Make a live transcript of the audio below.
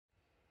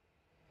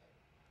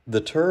The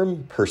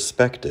term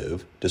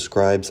perspective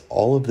describes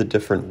all of the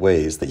different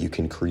ways that you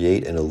can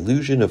create an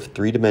illusion of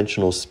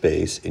three-dimensional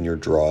space in your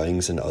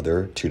drawings and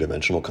other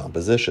two-dimensional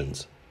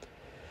compositions.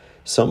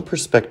 Some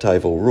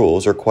perspectival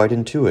rules are quite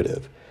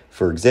intuitive.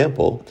 For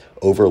example,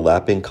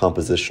 overlapping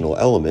compositional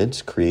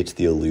elements creates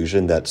the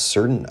illusion that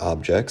certain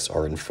objects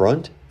are in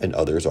front and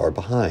others are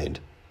behind.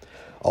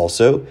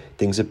 Also,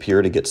 things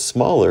appear to get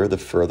smaller the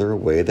further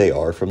away they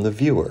are from the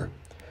viewer.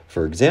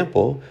 For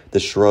example,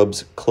 the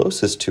shrubs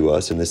closest to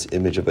us in this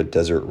image of a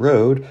desert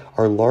road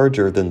are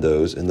larger than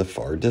those in the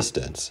far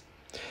distance.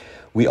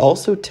 We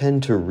also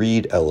tend to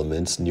read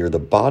elements near the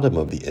bottom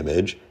of the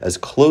image as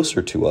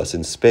closer to us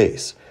in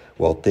space,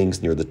 while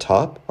things near the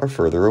top are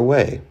further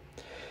away.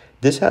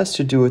 This has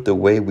to do with the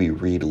way we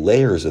read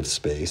layers of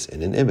space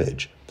in an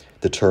image.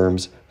 The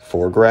terms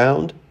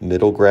foreground,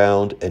 middle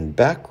ground, and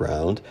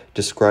background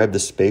describe the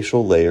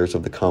spatial layers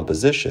of the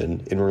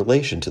composition in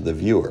relation to the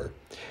viewer.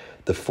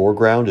 The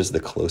foreground is the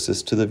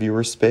closest to the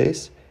viewer's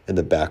space, and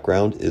the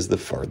background is the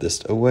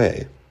farthest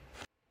away.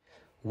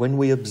 When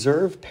we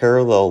observe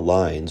parallel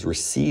lines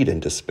recede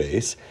into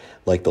space,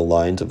 like the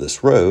lines of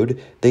this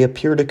road, they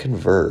appear to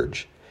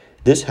converge.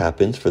 This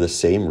happens for the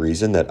same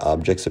reason that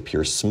objects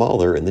appear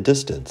smaller in the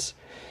distance.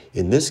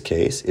 In this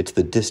case, it's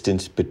the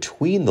distance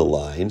between the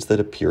lines that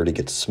appear to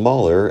get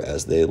smaller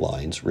as the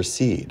lines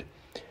recede.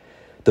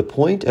 The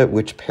point at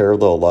which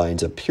parallel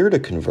lines appear to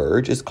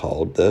converge is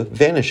called the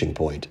vanishing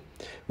point,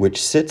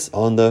 which sits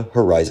on the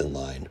horizon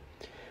line.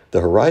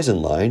 The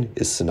horizon line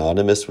is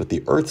synonymous with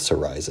the Earth's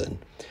horizon.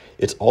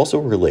 It's also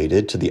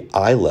related to the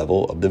eye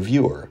level of the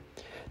viewer.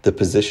 The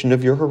position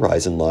of your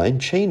horizon line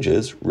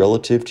changes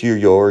relative to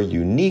your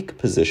unique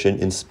position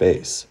in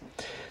space.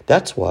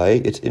 That's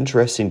why it's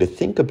interesting to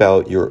think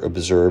about your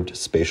observed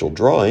spatial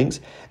drawings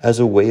as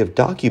a way of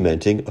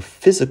documenting a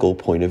physical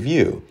point of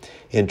view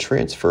and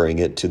transferring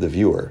it to the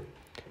viewer.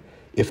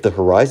 If the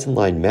horizon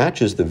line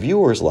matches the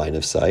viewer's line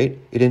of sight,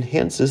 it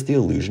enhances the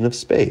illusion of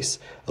space,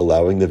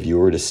 allowing the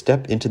viewer to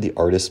step into the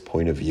artist's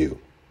point of view.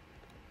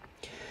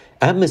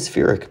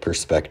 Atmospheric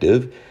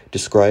perspective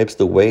describes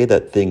the way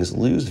that things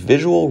lose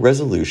visual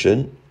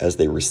resolution as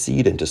they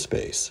recede into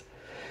space.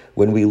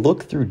 When we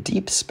look through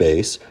deep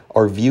space,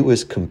 our view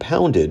is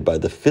compounded by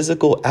the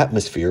physical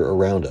atmosphere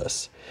around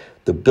us.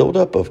 The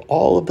buildup of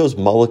all of those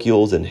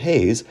molecules and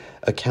haze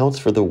accounts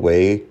for the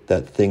way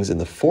that things in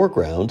the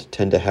foreground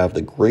tend to have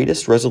the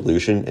greatest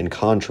resolution and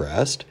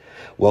contrast,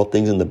 while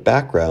things in the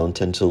background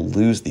tend to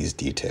lose these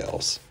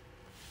details.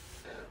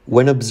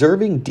 When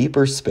observing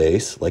deeper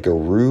space, like a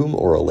room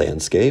or a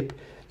landscape,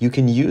 you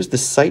can use the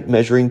sight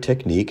measuring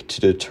technique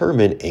to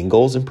determine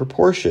angles and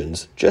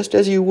proportions, just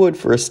as you would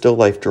for a still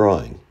life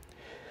drawing.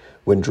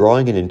 When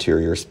drawing an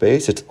interior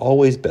space, it's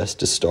always best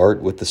to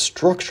start with the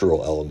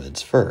structural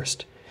elements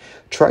first.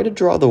 Try to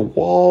draw the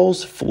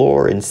walls,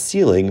 floor, and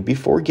ceiling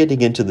before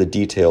getting into the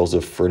details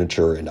of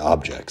furniture and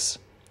objects.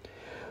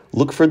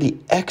 Look for the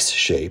X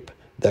shape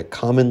that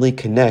commonly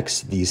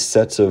connects these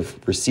sets of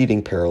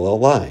receding parallel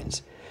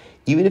lines.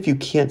 Even if you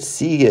can't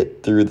see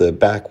it through the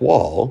back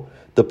wall,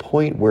 the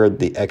point where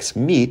the X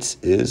meets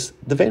is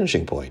the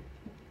vanishing point.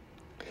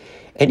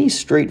 Any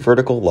straight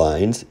vertical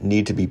lines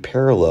need to be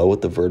parallel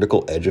with the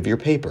vertical edge of your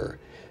paper.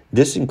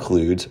 This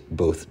includes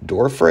both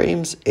door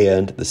frames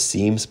and the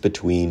seams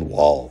between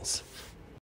walls.